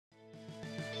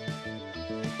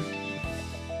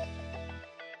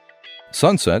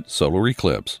Sunset Solar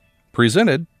Eclipse,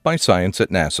 presented by Science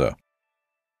at NASA.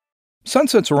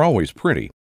 Sunsets are always pretty,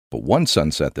 but one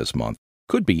sunset this month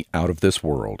could be out of this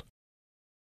world.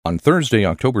 On Thursday,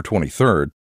 October 23rd,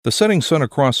 the setting sun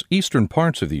across eastern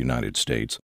parts of the United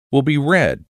States will be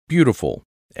red, beautiful,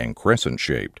 and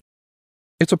crescent-shaped.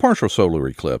 It's a partial solar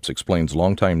eclipse, explains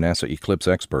longtime NASA eclipse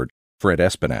expert Fred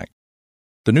Espenak.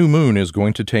 The new moon is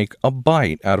going to take a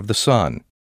bite out of the sun.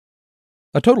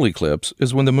 A total eclipse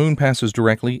is when the moon passes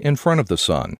directly in front of the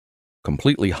sun,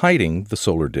 completely hiding the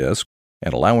solar disk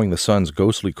and allowing the sun's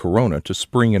ghostly corona to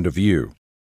spring into view.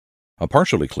 A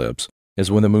partial eclipse is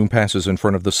when the moon passes in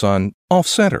front of the sun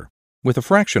off-center, with a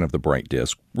fraction of the bright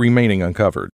disk remaining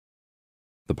uncovered.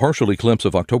 The partial eclipse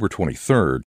of October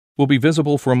 23rd will be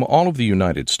visible from all of the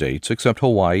United States except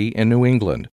Hawaii and New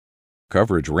England.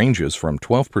 Coverage ranges from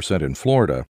 12% in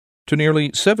Florida to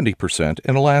nearly 70%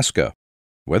 in Alaska.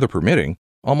 Weather permitting,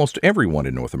 almost everyone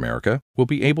in North America will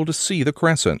be able to see the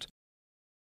crescent.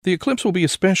 The eclipse will be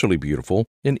especially beautiful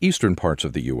in eastern parts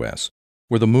of the U.S.,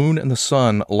 where the moon and the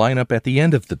sun line up at the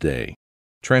end of the day,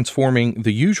 transforming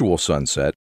the usual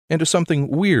sunset into something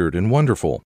weird and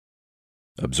wonderful.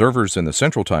 Observers in the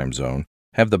Central Time Zone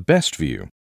have the best view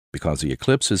because the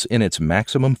eclipse is in its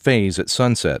maximum phase at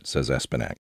sunset, says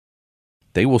Espenak.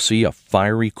 They will see a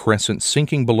fiery crescent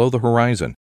sinking below the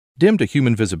horizon, dimmed to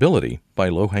human visibility by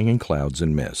low-hanging clouds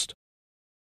and mist.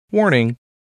 Warning: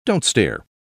 don't stare.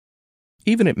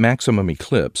 Even at maximum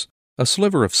eclipse, a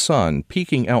sliver of sun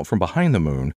peeking out from behind the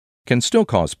moon can still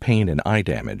cause pain and eye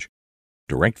damage.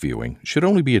 Direct viewing should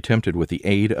only be attempted with the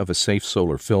aid of a safe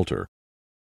solar filter.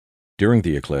 During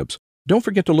the eclipse, don't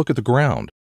forget to look at the ground.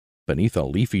 Beneath a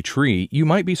leafy tree, you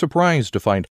might be surprised to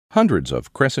find hundreds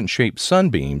of crescent-shaped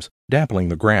sunbeams dappling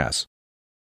the grass.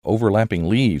 Overlapping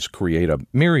leaves create a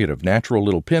myriad of natural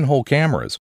little pinhole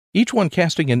cameras, each one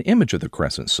casting an image of the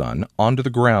crescent sun onto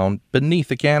the ground beneath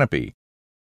the canopy.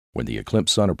 When the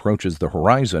eclipsed sun approaches the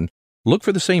horizon, look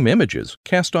for the same images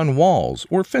cast on walls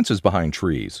or fences behind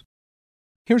trees.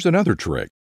 Here's another trick.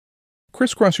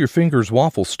 Crisscross your fingers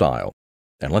waffle style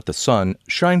and let the sun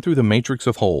shine through the matrix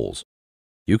of holes.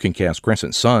 You can cast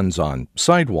crescent suns on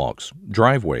sidewalks,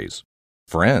 driveways,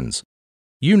 friends,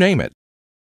 you name it.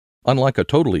 Unlike a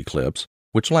total eclipse,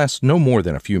 which lasts no more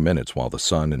than a few minutes while the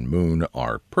sun and moon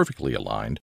are perfectly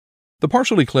aligned, the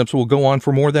partial eclipse will go on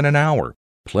for more than an hour,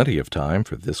 plenty of time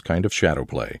for this kind of shadow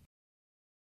play.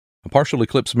 A partial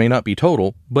eclipse may not be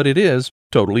total, but it is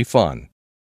totally fun.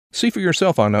 See for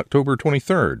yourself on October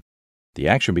 23rd. The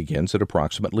action begins at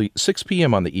approximately 6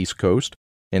 p.m. on the East Coast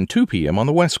and 2 p.m. on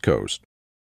the West Coast.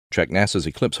 Check NASA's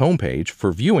Eclipse homepage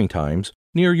for viewing times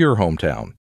near your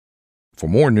hometown. For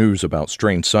more news about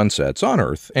strange sunsets on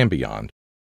Earth and beyond,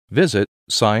 visit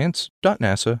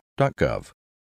science.nasa.gov.